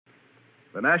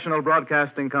The National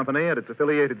Broadcasting Company and its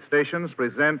affiliated stations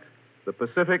present The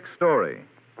Pacific Story.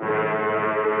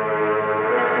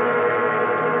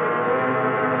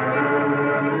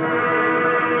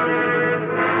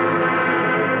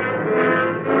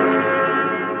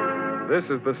 This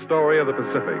is the story of the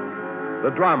Pacific,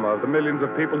 the drama of the millions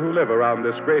of people who live around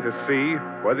this greatest sea,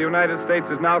 where the United States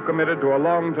is now committed to a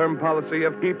long-term policy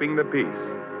of keeping the peace.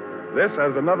 This,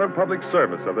 as another public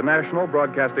service of the National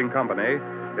Broadcasting Company,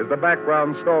 is the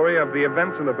background story of the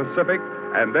events in the Pacific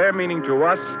and their meaning to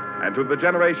us and to the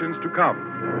generations to come.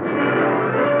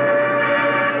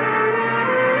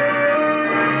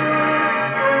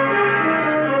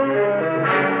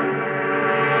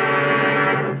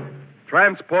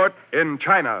 Transport in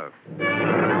China.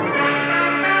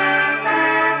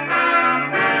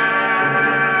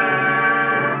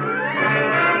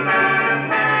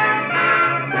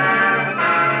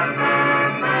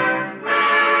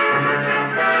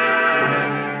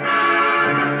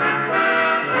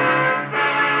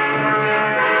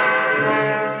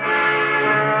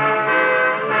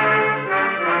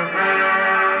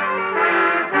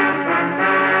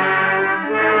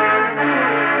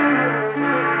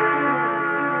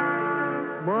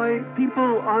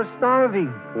 Starving.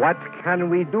 What can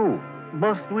we do?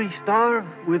 Must we starve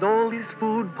with all this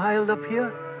food piled up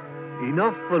here?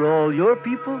 Enough for all your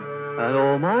people and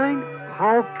all mine?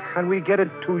 How can we get it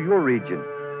to your region?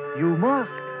 You must.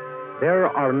 There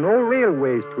are no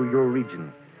railways to your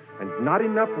region, and not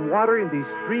enough water in these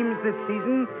streams this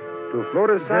season to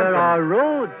float a sample. There are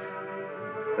roads.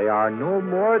 They are no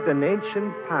more than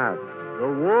ancient paths. The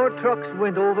war trucks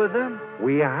went over them.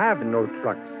 We have no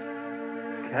trucks.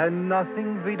 Can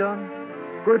nothing be done?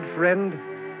 Good friend,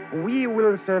 we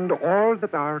will send all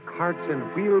that our carts and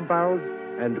wheelbarrows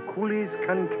and coolies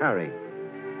can carry.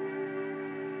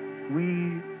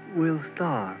 We will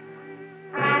starve.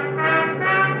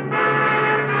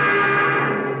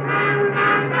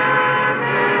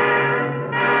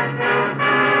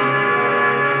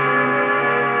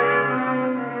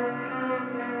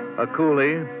 A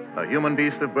coolie, a human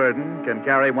beast of burden, can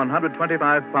carry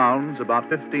 125 pounds about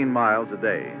 15 miles a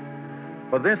day.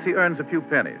 For this, he earns a few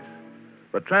pennies.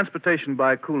 But transportation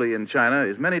by coolie in China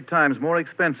is many times more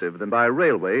expensive than by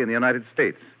railway in the United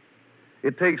States.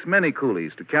 It takes many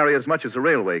coolies to carry as much as a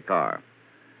railway car.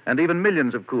 And even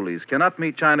millions of coolies cannot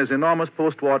meet China's enormous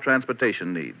post-war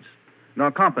transportation needs,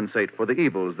 nor compensate for the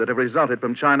evils that have resulted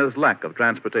from China's lack of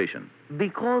transportation.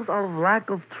 Because of lack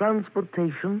of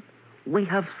transportation, we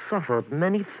have suffered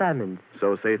many famines.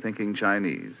 So say thinking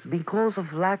Chinese. Because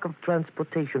of lack of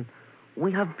transportation,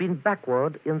 we have been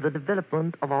backward in the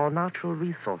development of our natural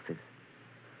resources.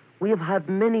 We have had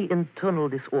many internal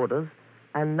disorders,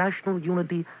 and national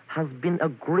unity has been a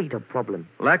greater problem.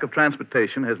 Lack of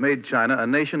transportation has made China a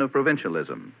nation of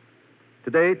provincialism.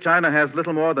 Today, China has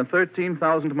little more than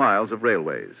 13,000 miles of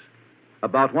railways,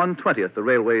 about 1/20th the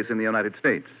railways in the United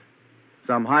States.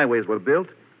 Some highways were built,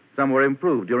 some were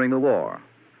improved during the war.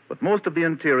 But most of the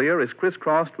interior is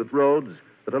crisscrossed with roads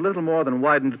that are little more than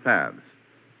widened paths.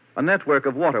 A network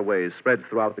of waterways spreads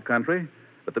throughout the country,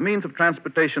 but the means of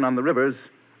transportation on the rivers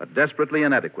are desperately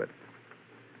inadequate.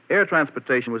 Air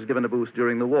transportation was given a boost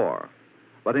during the war,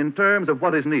 but in terms of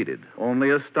what is needed, only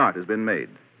a start has been made.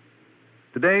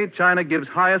 Today, China gives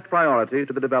highest priority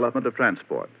to the development of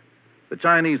transport. The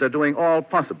Chinese are doing all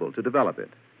possible to develop it.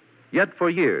 Yet for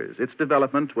years, its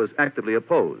development was actively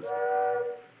opposed.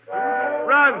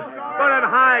 Run! Run and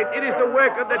hide! It is the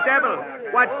work of the devil!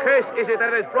 What curse is it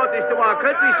that has brought this to our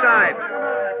countryside?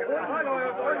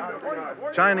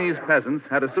 Chinese peasants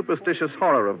had a superstitious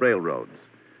horror of railroads,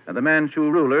 and the Manchu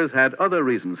rulers had other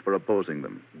reasons for opposing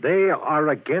them. They are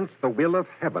against the will of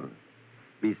heaven.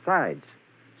 Besides,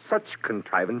 such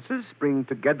contrivances bring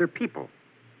together people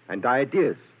and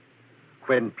ideas.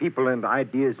 When people and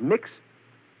ideas mix,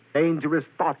 dangerous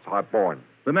thoughts are born.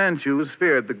 The Manchus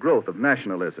feared the growth of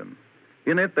nationalism.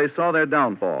 In it, they saw their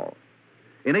downfall.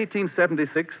 In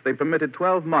 1876, they permitted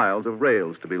 12 miles of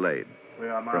rails to be laid,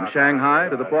 from Shanghai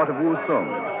to the port of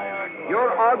Wusong.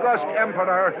 Your august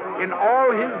emperor, in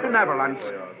all his benevolence,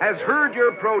 has heard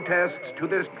your protests to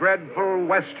this dreadful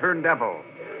Western devil.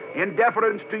 In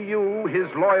deference to you, his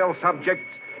loyal subjects,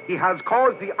 he has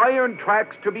caused the iron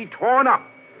tracks to be torn up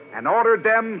and ordered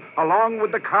them, along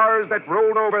with the cars that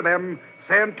rolled over them,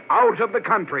 sent out of the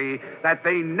country, that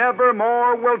they never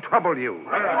more will trouble you.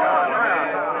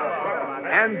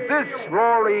 And this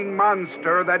roaring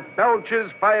monster that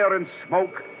belches fire and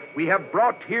smoke, we have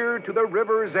brought here to the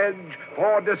river's edge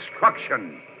for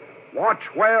destruction. Watch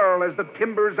well as the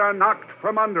timbers are knocked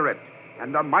from under it,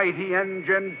 and the mighty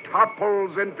engine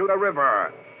topples into the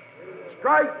river.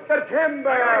 Strike the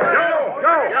timber! It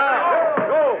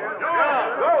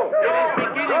is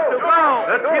beginning to go.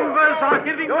 The timbers are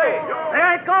giving way.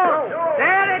 There it goes!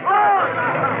 There it goes!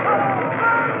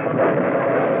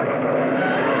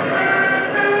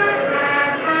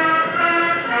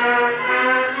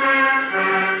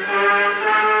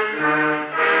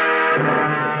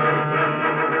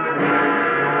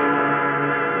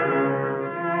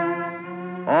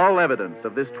 All evidence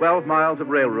of this 12 miles of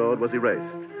railroad was erased.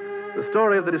 The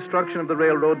story of the destruction of the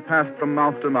railroad passed from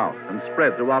mouth to mouth and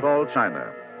spread throughout all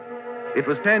China. It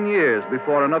was 10 years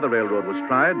before another railroad was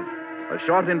tried, a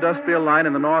short industrial line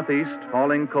in the northeast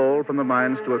hauling coal from the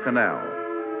mines to a canal.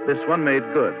 This one made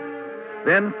good.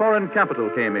 Then foreign capital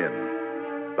came in.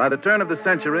 By the turn of the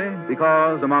century,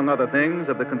 because, among other things,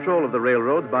 of the control of the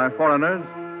railroads by foreigners,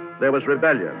 there was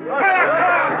rebellion.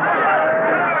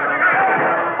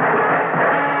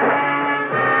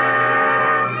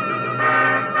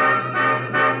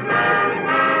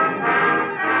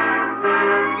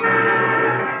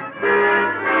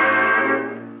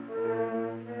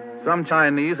 Some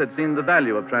Chinese had seen the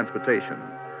value of transportation.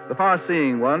 The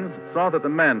far-seeing ones saw that the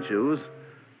Manchus,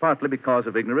 partly because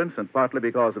of ignorance and partly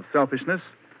because of selfishness,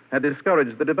 had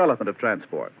discouraged the development of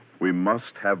transport. We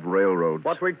must have railroads.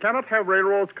 But we cannot have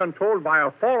railroads controlled by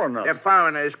our foreigners. The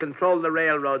foreigners control the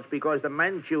railroads because the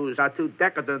Manchus are too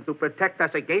decadent to protect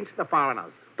us against the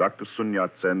foreigners. Dr. Sun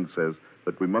Yat-sen says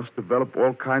that we must develop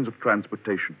all kinds of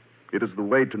transportation. It is the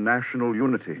way to national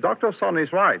unity. Dr. Sun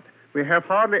is right. We have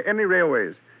hardly any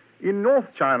railways. In North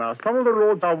China, some of the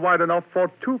roads are wide enough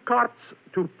for 2 carts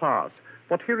to pass.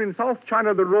 But here in South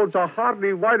China, the roads are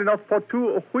hardly wide enough for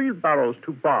 2 wheelbarrows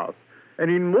to pass.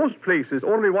 And in most places,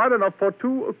 only wide enough for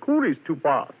 2 coolies to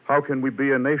pass. How can we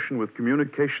be a nation with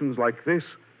communications like this,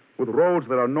 with roads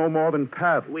that are no more than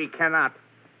paths? We cannot.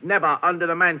 Never under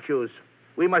the Manchus.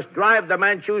 We must drive the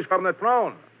Manchus from the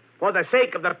throne for the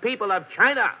sake of the people of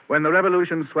China. When the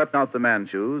revolution swept out the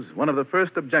Manchus, one of the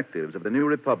first objectives of the new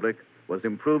republic was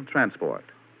improved transport.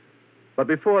 But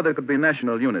before there could be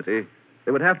national unity,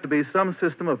 there would have to be some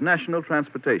system of national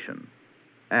transportation.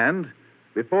 And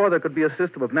before there could be a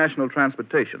system of national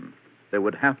transportation, there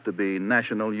would have to be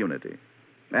national unity.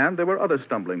 And there were other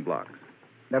stumbling blocks.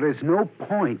 There is no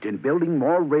point in building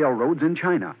more railroads in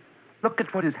China. Look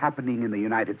at what is happening in the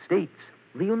United States.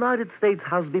 The United States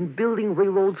has been building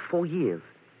railroads for years.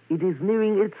 It is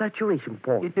nearing its saturation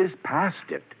point. It is past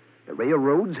it. The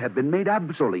railroads have been made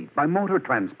obsolete by motor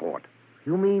transport.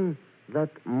 You mean that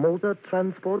motor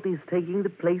transport is taking the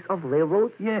place of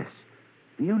railroads? Yes.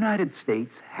 The United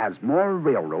States has more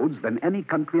railroads than any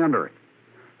country on earth.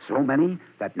 So many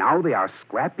that now they are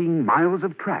scrapping miles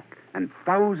of track and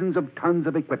thousands of tons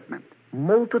of equipment.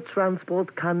 Motor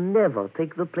transport can never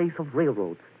take the place of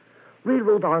railroads.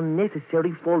 Railroads are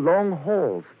necessary for long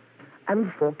hauls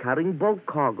and for carrying bulk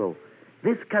cargo.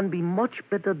 This can be much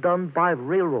better done by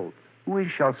railroads. We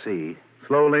shall see.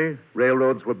 Slowly,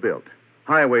 railroads were built.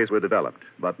 Highways were developed,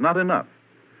 but not enough.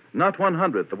 Not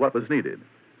 1/100th of what was needed.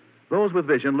 Those with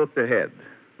vision looked ahead.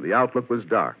 The outlook was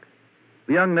dark.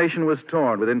 The young nation was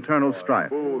torn with internal strife.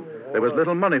 There was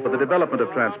little money for the development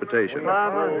of transportation.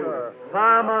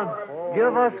 Farmers,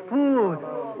 give us food.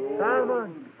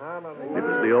 Farmers. It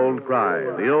was the old cry,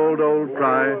 the old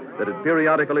cry that had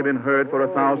periodically been heard for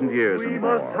 1,000 years We and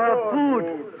must more. have food.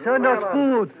 Send us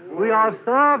food. We are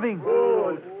starving.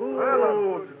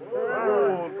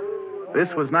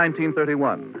 This was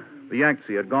 1931. The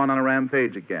Yangtze had gone on a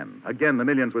rampage again. Again, the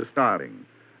millions were starving.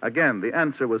 Again, the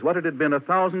answer was what it had been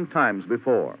 1,000 times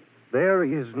before. There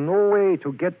is no way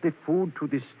to get the food to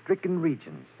the stricken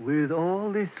regions. With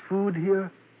all this food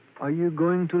here, are you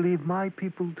going to leave my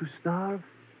people to starve?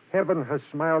 Heaven has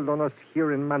smiled on us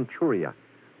here in Manchuria.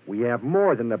 We have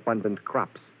more than abundant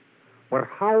crops. But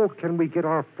how can we get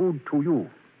our food to you?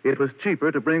 It was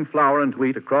cheaper to bring flour and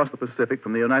wheat across the Pacific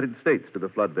from the United States to the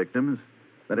flood victims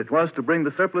than it was to bring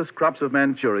the surplus crops of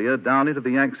Manchuria down into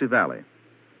the Yangtze Valley.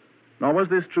 Nor was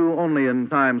this true only in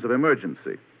times of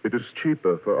emergency. It is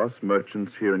cheaper for us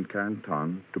merchants here in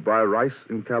Canton to buy rice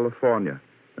in California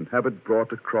and have it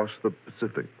brought across the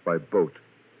Pacific by boat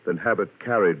than have it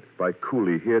carried by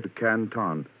coolie here to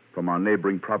Canton from our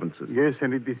neighboring provinces. Yes,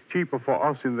 and it is cheaper for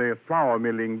us in the flour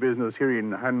milling business here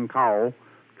in Hankow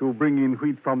to bring in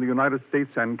wheat from the United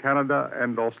States and Canada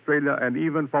and Australia and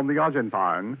even from the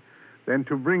Argentine than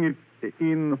to bring it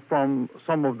in from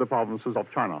some of the provinces of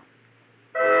China.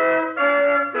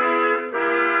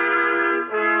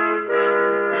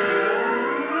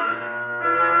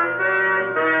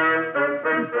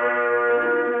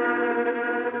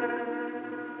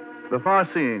 The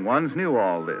far-seeing ones knew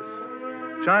all this.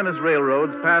 China's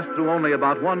railroads passed through only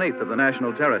about 1/8 of the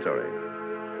national territory.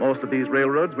 Most of these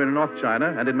railroads were in North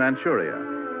China and in Manchuria.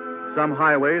 Some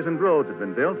highways and roads had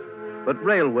been built, but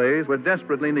railways were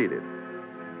desperately needed.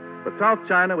 But South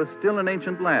China was still an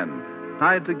ancient land,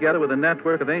 tied together with a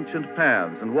network of ancient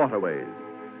paths and waterways.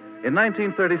 In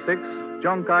 1936,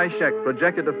 Chiang Kai-shek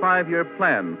projected a 5-year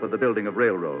plan for the building of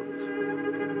railroads.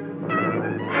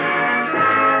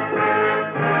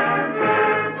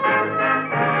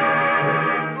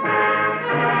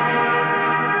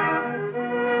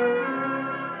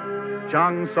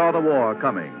 Chiang saw the war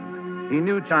coming. He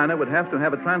knew China would have to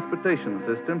have a transportation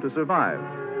system to survive.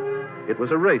 It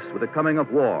was a race with the coming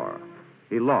of war.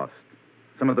 He lost.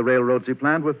 Some of the railroads he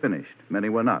planned were finished. Many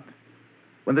were not.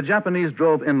 When the Japanese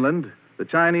drove inland, the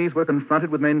Chinese were confronted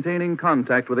with maintaining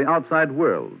contact with the outside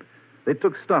world. They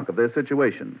took stock of their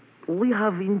situation. We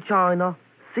have in China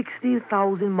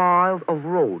 60,000 miles of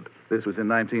road. This was in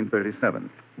 1937.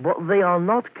 But they are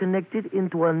not connected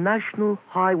into a national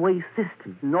highway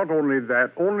system. Not only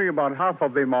that, only about half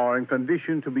of them are in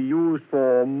condition to be used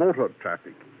for motor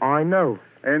traffic. I know.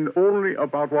 And only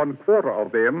about 1/4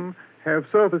 of them have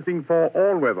surfacing for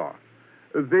all weather.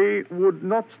 They would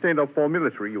not stand up for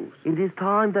military use. It is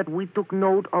time that we took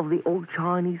note of the old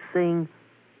Chinese saying,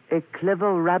 a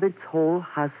clever rabbit's hole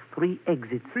has 3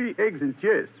 exits. 3 exits,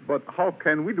 yes, but how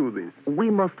can we do this? We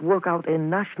must work out a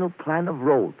national plan of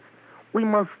roads. We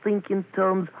must think in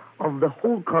terms of the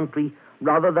whole country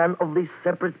rather than of the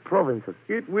separate provinces.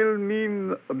 It will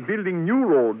mean building new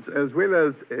roads as well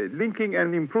as linking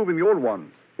and improving the old ones.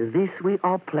 This we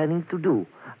are planning to do.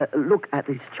 Look at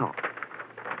this chart.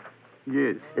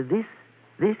 Yes.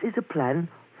 This is a plan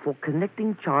for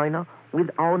connecting China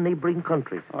with our neighboring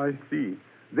countries. I see.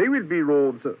 They will be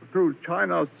roads through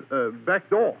China's back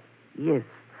door. Yes.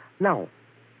 Now,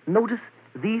 notice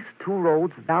these 2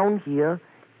 roads down here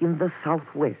in the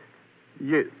southwest.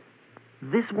 Yes.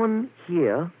 This one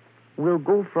here will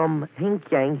go from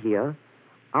Henkiang here,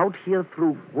 out here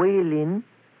through Guilin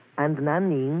and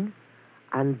Nanning,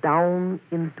 and down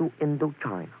into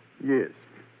Indochina. Yes.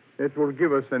 It will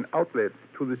give us an outlet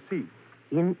to the sea.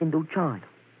 In Indochina.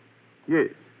 Yes.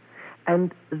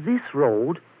 And this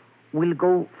road will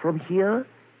go from here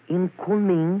in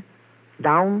Kunming,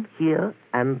 down here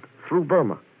and through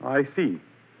Burma. I see.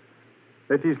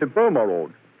 That is the Burma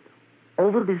Road.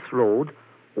 Over this road,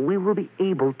 we will be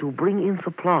able to bring in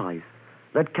supplies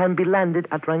that can be landed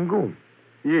at Rangoon.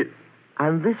 Yes.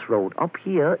 And this road up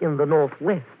here in the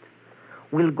northwest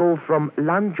will go from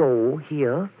Lanzhou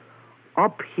here,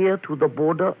 up here to the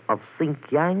border of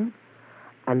Xinjiang,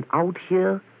 and out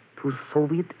here to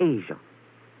Soviet Asia.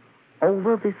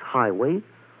 Over this highway,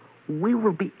 we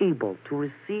will be able to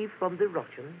receive from the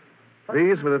Russians...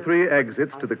 These were the 3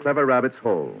 exits to the clever rabbit's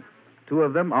hole. 2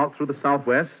 of them out through the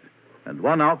southwest, and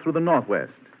 1 out through the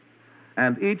northwest.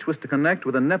 And each was to connect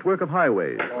with a network of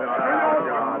highways.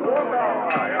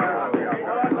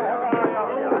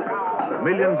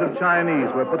 Millions of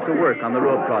Chinese were put to work on the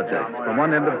road projects from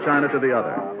one end of China to the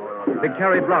other. They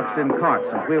carried rocks in carts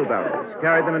and wheelbarrows,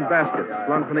 carried them in baskets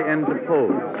slung from the ends of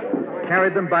poles,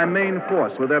 carried them by main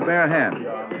force with their bare hands.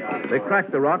 They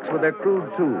cracked the rocks with their crude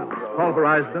tools,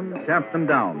 pulverized them, tamped them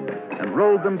down, and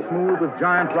rolled them smooth with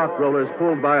giant rock rollers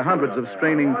pulled by hundreds of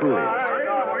straining coolies.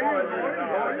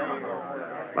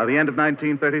 By the end of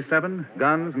 1937,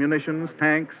 guns, munitions,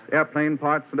 tanks, airplane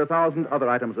parts, and 1,000 other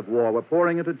items of war were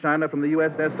pouring into China from the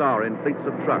USSR in fleets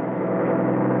of trucks.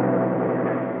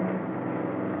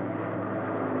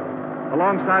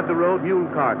 Alongside the road, mule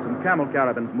carts and camel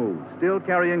caravans moved, still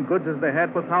carrying goods as they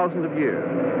had for thousands of years.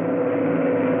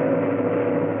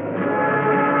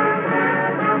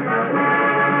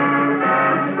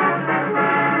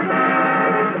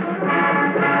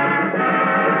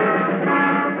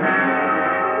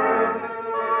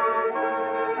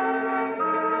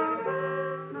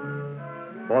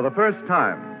 For the first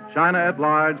time, China at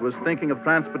large was thinking of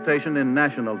transportation in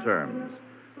national terms.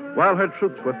 While her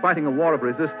troops were fighting a war of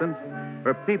resistance,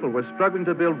 her people were struggling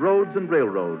to build roads and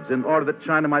railroads in order that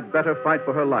China might better fight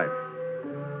for her life.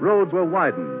 Roads were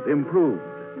widened, improved.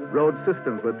 Road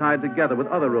systems were tied together with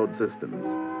other road systems.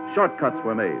 Shortcuts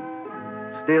were made.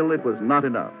 Still, it was not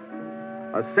enough.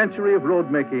 A century of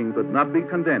road making could not be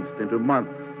condensed into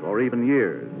months or even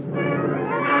years.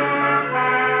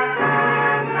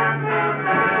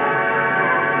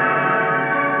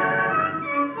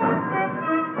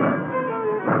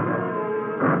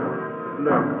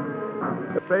 Look,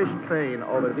 the first train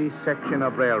over this section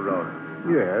of railroad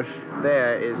Yes.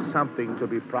 There is something to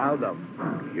be proud of.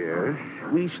 Yes.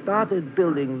 We started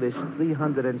building this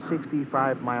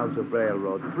 365 miles of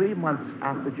railroad 3 months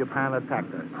after Japan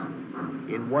attacked us.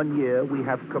 In 1 year, we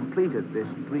have completed this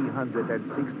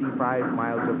 365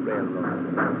 miles of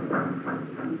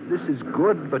railroad. This is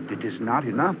good, but it is not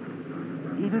enough.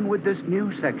 Even with this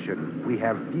new section, we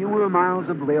have fewer miles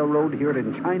of railroad here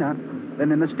in China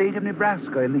than in the state of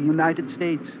Nebraska in the United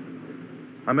States.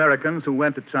 Americans who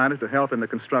went to China to help in the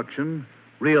construction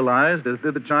realized, as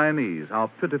did the Chinese, how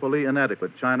pitifully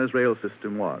inadequate China's rail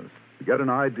system was. To get an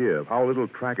idea of how little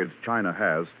trackage China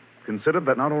has, consider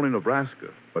that not only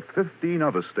Nebraska, but 15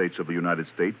 other states of the United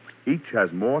States each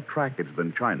has more trackage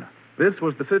than China. This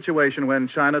was the situation when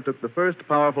China took the first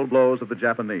powerful blows of the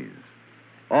Japanese.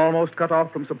 Almost cut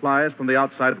off from supplies from the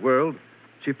outside world,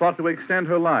 she fought to extend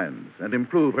her lines and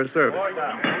improve her service.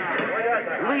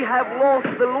 We have lost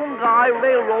the Lungai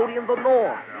Railroad in the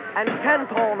north, and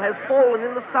Canton has fallen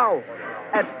in the south.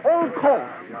 At all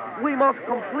costs, we must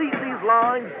complete these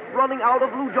lines running out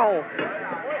of Luzhou.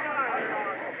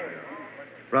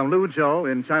 From Luzhou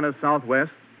in China's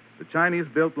southwest, the Chinese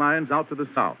built lines out to the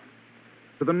south,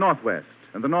 to the northwest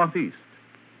and the northeast.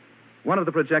 One of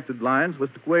the projected lines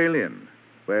was to Guilin,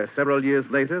 where several years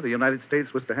later the United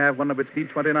States was to have one of its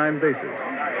B-29 bases.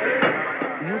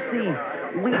 You see,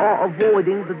 we are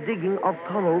avoiding the digging of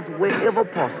tunnels wherever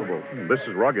possible. This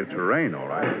is rugged terrain, all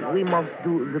right. We must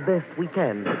do the best we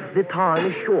can. The time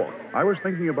is short. I was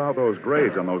thinking about those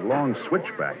grades on those long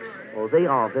switchbacks. Oh, they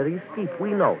are very steep,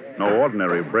 we know. No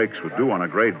ordinary brakes would do on a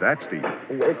grade that steep.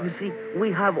 You see,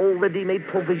 we have already made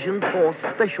provision for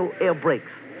special air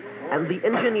brakes. And the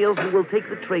engineers who will take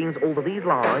the trains over these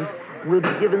lines will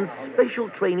be given special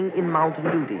training in mountain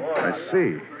duty. I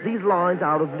see. These lines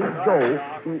out of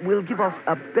Luzhou will give us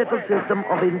a better system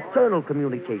of internal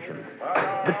communications.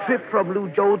 The trip from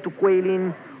Luzhou to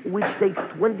Guilin, which takes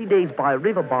 20 days by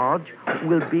river barge,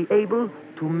 will be able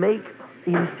to make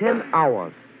in 10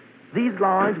 hours. These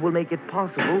lines will make it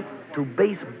possible to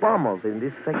base bombers in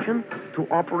this section to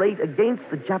operate against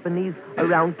the Japanese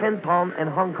around Canton and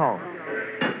Hong Kong.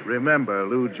 Remember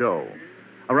Luzhou.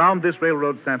 Around this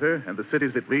railroad center and the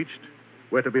cities it reached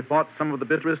were to be fought some of the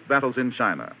bitterest battles in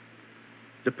China.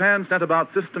 Japan set about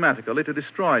systematically to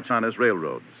destroy China's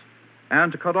railroads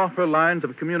and to cut off her lines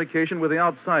of communication with the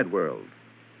outside world.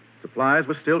 Supplies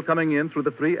were still coming in through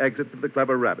the 3 exits of the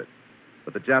Clever Rabbit,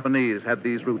 but the Japanese had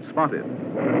these routes spotted.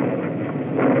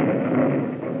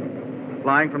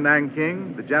 Flying from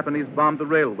Nanking, the Japanese bombed the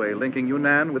railway linking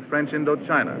Yunnan with French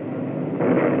Indochina.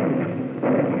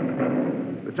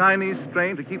 The Chinese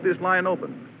strained to keep this line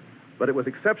open, but it was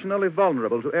exceptionally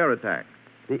vulnerable to air attack.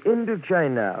 The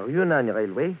Indochina-Yunnan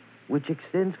Railway, which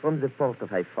extends from the port of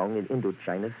Haiphong in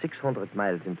Indochina 600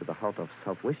 miles into the heart of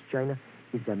southwest China,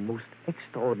 is a most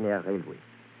extraordinary railway.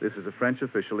 This is a French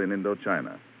official in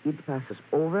Indochina. It passes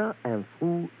over and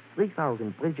through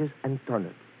 3,000 bridges and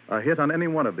tunnels. A hit on any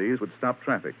one of these would stop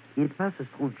traffic. It passes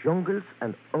through jungles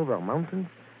and over mountains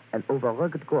and over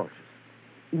rugged gorges.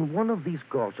 In one of these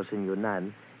gorges in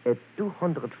Yunnan, a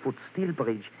 200-foot steel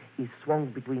bridge is swung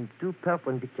between 2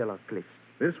 perpendicular cliffs.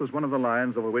 This was one of the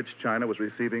lines over which China was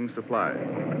receiving supplies.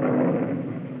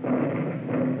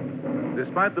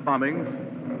 Despite the bombings,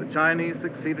 the Chinese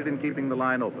succeeded in keeping the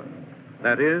line open.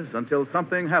 That is, until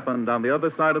something happened on the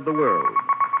other side of the world.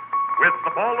 With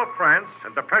the fall of France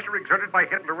and the pressure exerted by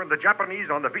Hitler and the Japanese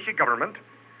on the Vichy government,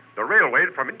 the railway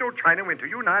from Indochina into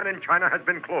Yunnan and China has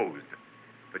been closed.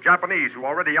 The Japanese, who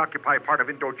already occupy part of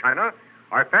Indochina,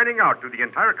 are fanning out to the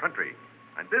entire country,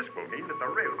 and this will mean that the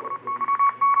railroad will be...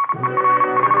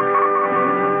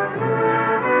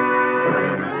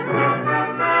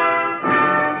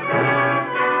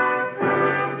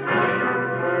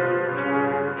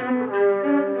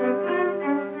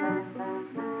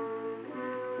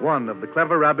 One of the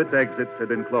Clever Rabbit's exits had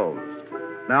been closed.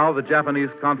 Now the Japanese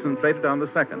concentrated on the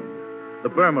second, the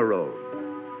Burma Road.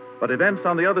 But events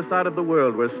on the other side of the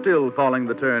world were still calling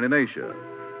the turn in Asia.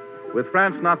 With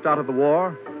France knocked out of the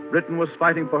war, Britain was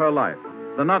fighting for her life.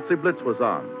 The Nazi Blitz was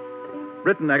on.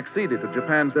 Britain acceded to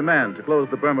Japan's demand to close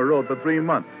the Burma Road for 3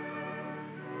 months.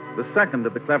 The second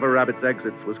of the Clever Rabbit's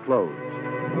exits was closed.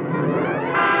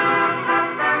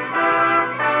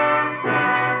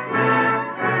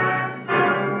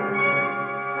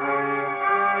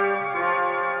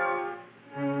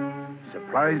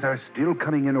 Supplies are still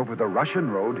coming in over the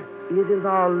Russian road. It is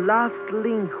our last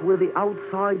link with the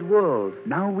outside world.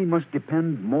 Now we must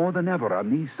depend more than ever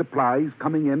on these supplies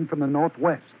coming in from the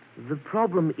northwest. The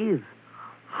problem is,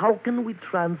 how can we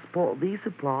transport these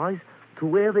supplies to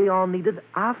where they are needed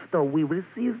after we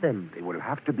receive them. They will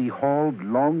have to be hauled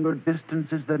longer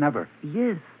distances than ever.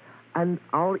 Yes, and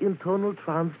our internal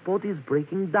transport is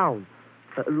breaking down.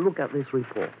 Look at this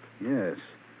report. Yes.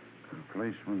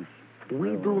 Replacements.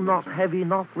 We do not have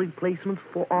enough replacements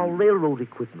for our railroad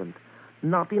equipment,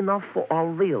 not enough for our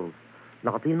rails,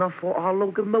 not enough for our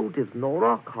locomotives nor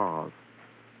our cars,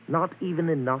 not even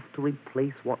enough to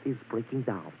replace what is breaking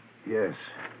down. Yes.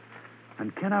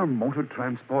 And can our motor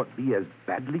transport be as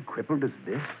badly crippled as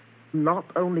this? Not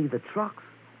only the trucks,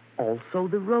 also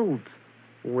the roads,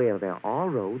 where there are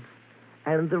roads,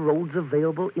 and the roads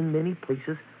available in many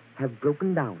places have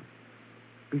broken down.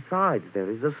 Besides, there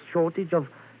is a shortage of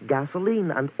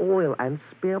gasoline and oil and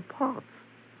spare parts.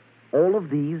 All of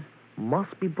these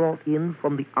must be brought in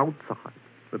from the outside.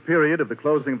 The period of the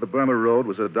closing of the Burma Road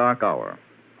was a dark hour.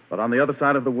 But on the other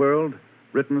side of the world,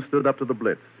 Britain stood up to the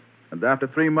Blitz. And after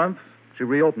 3 months, she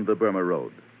reopened the Burma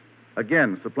Road.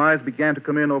 Again, supplies began to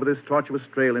come in over this tortuous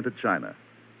trail into China.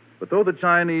 But though the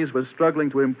Chinese were struggling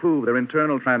to improve their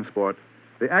internal transport,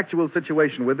 the actual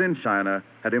situation within China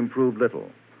had improved little.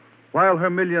 While her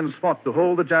millions fought to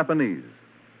hold the Japanese,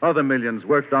 other millions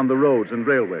worked on the roads and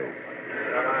railways.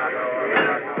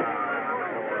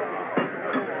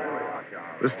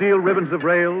 The steel ribbons of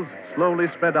rails slowly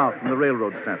spread out from the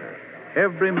railroad center.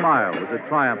 Every mile was a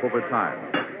triumph over time.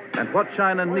 And what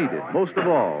China needed, most of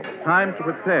all, time to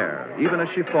prepare, even as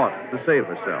she fought to save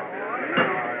herself.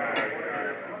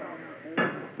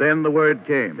 Then the word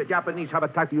came. The Japanese have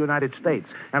attacked the United States,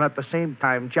 and at the same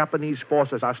time, Japanese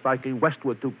forces are striking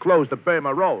westward to close the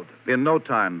Burma Road. In no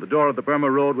time, the door of the Burma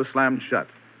Road was slammed shut.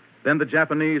 Then the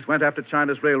Japanese went after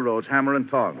China's railroads, hammer and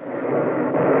tongs.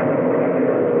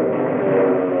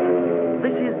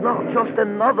 This is not just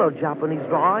another Japanese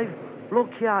drive. Look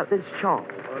here at this chart.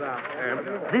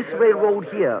 This railroad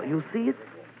here, you see it?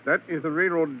 That is the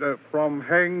railroad from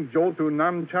Hangzhou to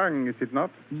Nanchang, is it not?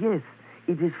 Yes,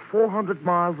 it is 400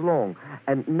 miles long.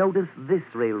 And notice this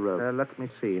railroad. Let me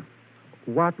see.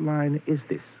 What line is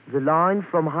this? The line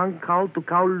from Hankow to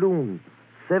Kowloon,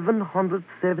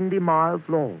 770 miles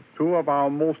long. Two of our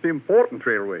most important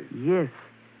railways. Yes.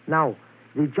 Now,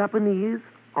 the Japanese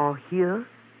are here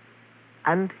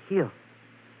and here.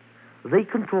 They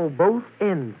control both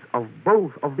ends of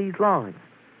both of these lines.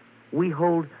 We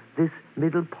hold this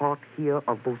middle part here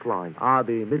of both lines. Are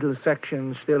the middle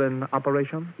sections still in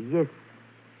operation? Yes.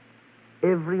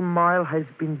 Every mile has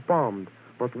been bombed,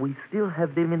 but we still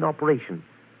have them in operation.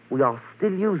 We are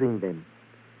still using them.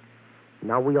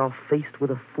 Now we are faced with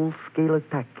a full-scale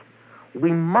attack.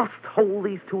 We must hold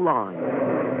these two lines.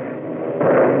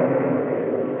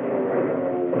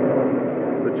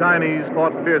 The Chinese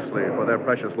fought fiercely for their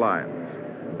precious lines.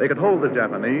 They could hold the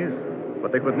Japanese,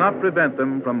 but they could not prevent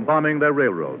them from bombing their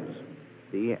railroads.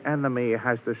 The enemy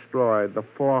has destroyed the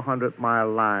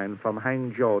 400-mile line from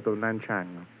Hangzhou to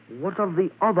Nanchang. What of the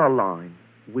other line?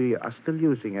 We are still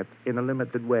using it in a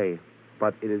limited way,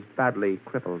 but it is badly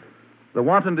crippled. The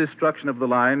wanton destruction of the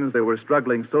lines they were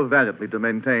struggling so valiantly to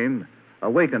maintain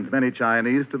awakened many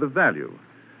Chinese to the value,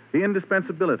 the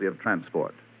indispensability of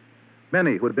transport.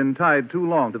 Many who had been tied too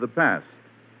long to the past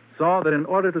saw that in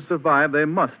order to survive, they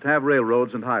must have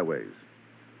railroads and highways.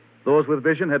 Those with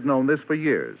vision had known this for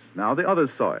years. Now the others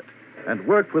saw it and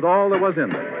worked with all there was in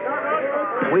them.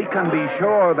 We can be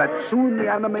sure that soon the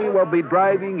enemy will be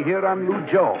driving here on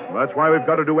Luzhou. That's why we've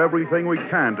got to do everything we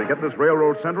can to get this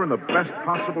railroad center in the best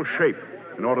possible shape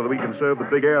in order that we can serve the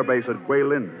big air base at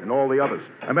Guilin and all the others.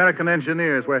 American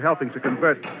engineers were helping to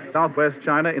convert southwest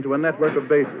China into a network of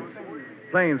bases.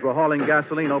 Planes were hauling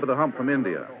gasoline over the hump from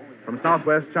India. From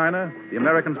southwest China, the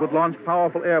Americans would launch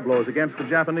powerful air blows against the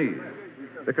Japanese.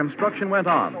 The construction went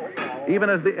on, even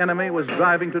as the enemy was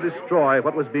driving to destroy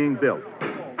what was being built.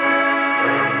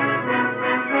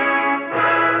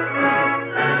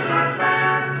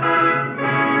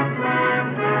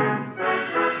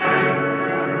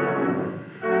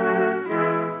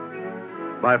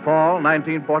 By fall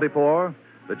 1944,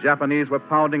 the Japanese were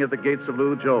pounding at the gates of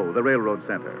Luzhou, the railroad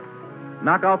center.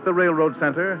 Knock out the railroad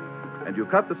center, and you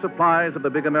cut the supplies of the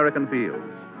big American fields.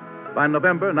 By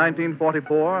November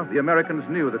 1944, the Americans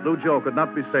knew that Luzhou could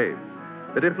not be saved,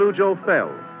 that if Luzhou fell,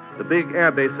 the big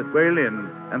air base at Guilin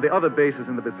and the other bases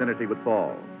in the vicinity would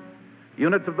fall.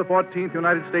 Units of the 14th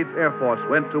United States Air Force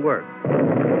went to work.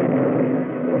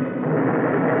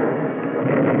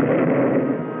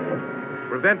 To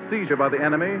prevent seizure by the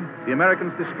enemy, the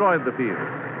Americans destroyed the field.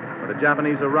 When the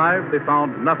Japanese arrived, they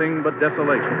found nothing but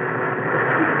desolation.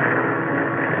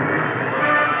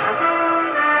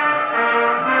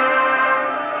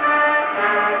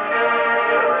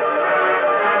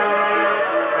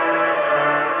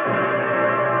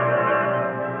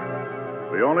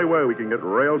 get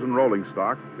rails and rolling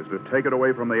stock is to take it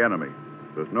away from the enemy.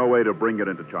 There's no way to bring it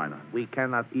into China. We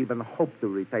cannot even hope to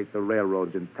retake the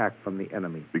railroads intact from the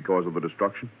enemy. Because of the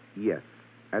destruction? Yes,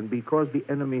 and because the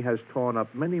enemy has torn up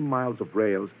many miles of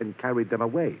rails and carried them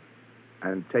away,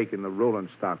 and taken the rolling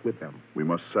stock with them. We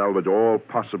must salvage all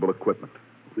possible equipment.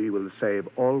 We will save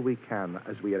all we can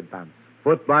as we advance.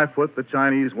 Foot by foot, the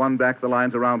Chinese won back the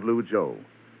lines around Luzhou.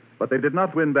 But they did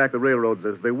not win back the railroads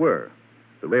as they were.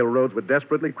 The railroads were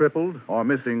desperately crippled or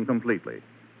missing completely.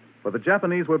 For the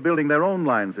Japanese were building their own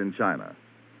lines in China.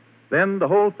 Then the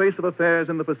whole face of affairs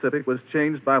in the Pacific was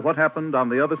changed by what happened on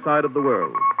the other side of the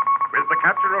world. With the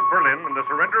capture of Berlin and the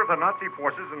surrender of the Nazi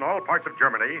forces in all parts of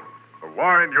Germany, the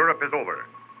war in Europe is over.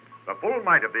 The full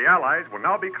might of the Allies will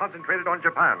now be concentrated on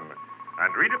Japan,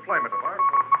 and redeployment of our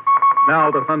forces. Now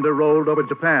the thunder rolled over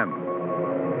Japan.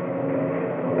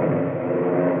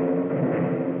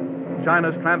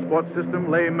 China's transport system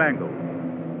lay mangled.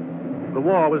 The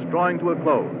war was drawing to a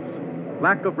close.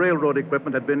 Lack of railroad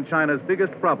equipment had been China's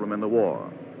biggest problem in the war.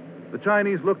 The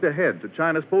Chinese looked ahead to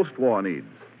China's post-war needs.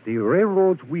 The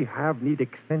railroads we have need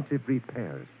extensive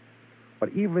repairs. But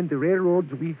even the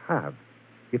railroads we have,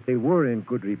 if they were in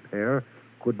good repair,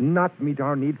 could not meet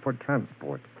our need for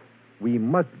transport. We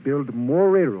must build more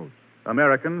railroads.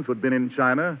 Americans who had been in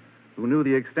China, who knew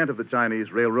the extent of the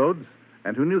Chinese railroads,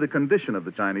 and who knew the condition of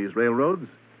the Chinese railroads,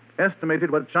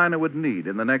 estimated what China would need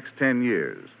in the next 10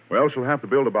 years. Well, she'll have to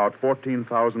build about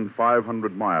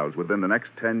 14,500 miles within the next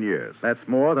 10 years. That's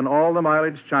more than all the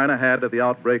mileage China had at the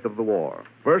outbreak of the war.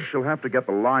 First, she'll have to get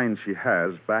the lines she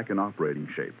has back in operating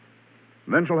shape.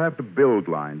 And then she'll have to build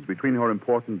lines between her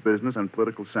important business and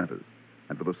political centers,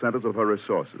 and to the centers of her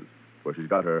resources, where she's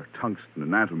got her tungsten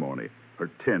and antimony,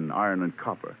 her tin, iron, and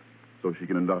copper, so she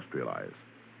can industrialize.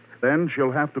 Then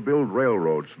she'll have to build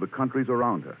railroads to the countries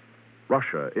around her.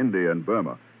 Russia, India, and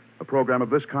Burma. A program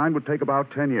of this kind would take about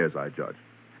 10 years, I judge.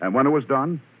 And when it was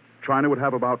done, China would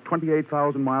have about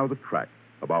 28,000 miles of track,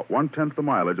 about 1/10 the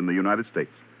mileage in the United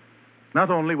States. Not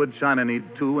only would China need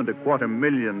 2.25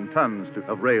 million tons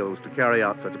of rails to carry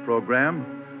out such a program,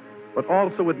 but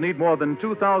also would need more than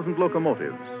 2,000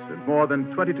 locomotives and more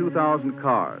than 22,000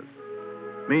 cars.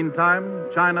 Meantime,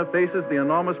 China faces the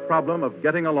enormous problem of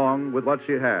getting along with what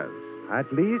she has.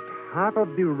 At least half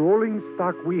of the rolling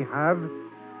stock we have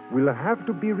will have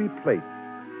to be replaced.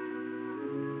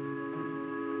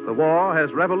 The war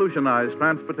has revolutionized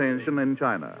transportation in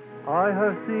China. I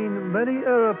have seen many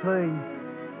airplanes.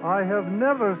 I have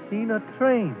never seen a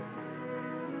train.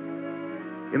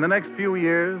 In the next few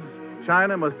years,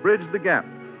 China must bridge the gap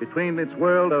between its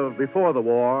world of before the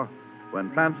war,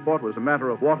 when transport was a matter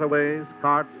of waterways,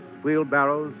 carts,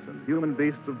 wheelbarrows, and human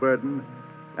beasts of burden,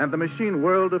 and the machine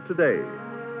world of today,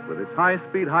 with its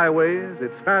high-speed highways,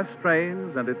 its fast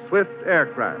trains, and its swift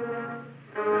aircraft.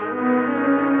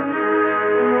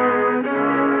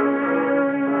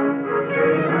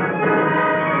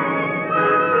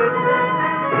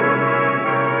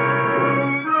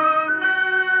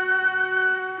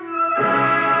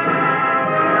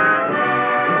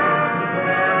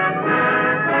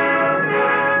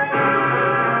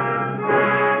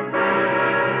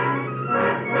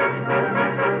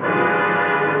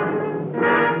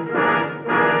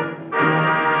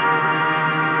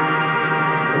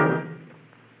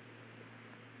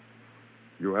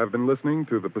 You have been listening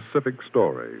to The Pacific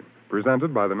Story,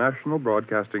 presented by the National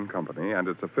Broadcasting Company and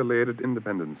its affiliated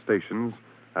independent stations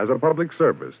as a public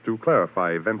service to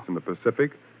clarify events in the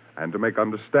Pacific and to make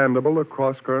understandable the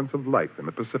cross-currents of life in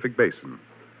the Pacific Basin.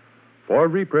 For a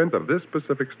reprint of this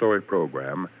Pacific Story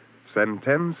program, send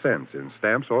 10 cents in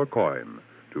stamps or coin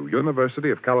to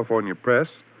University of California Press,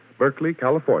 Berkeley,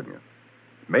 California.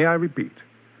 May I repeat?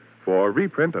 For a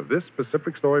reprint of this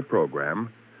Pacific Story program,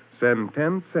 send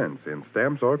 10 cents in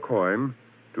stamps or coin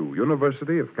to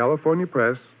University of California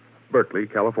Press, Berkeley,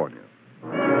 California.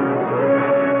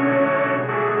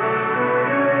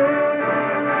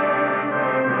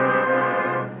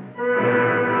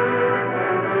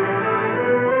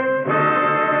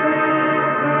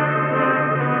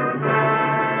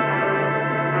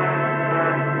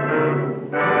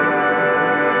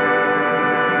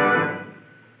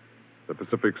 The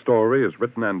Pacific Story is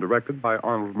written and directed by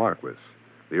Arnold Marquis.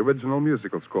 The original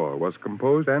musical score was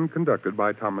composed and conducted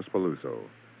by Thomas Peluso.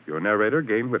 Your narrator,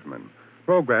 Gain Whitman.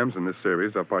 Programs in this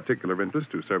series of particular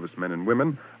interest to servicemen and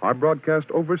women are broadcast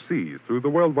overseas through the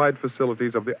worldwide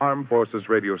facilities of the Armed Forces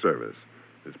Radio Service.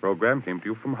 This program came to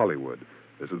you from Hollywood.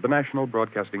 This is the National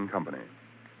Broadcasting Company.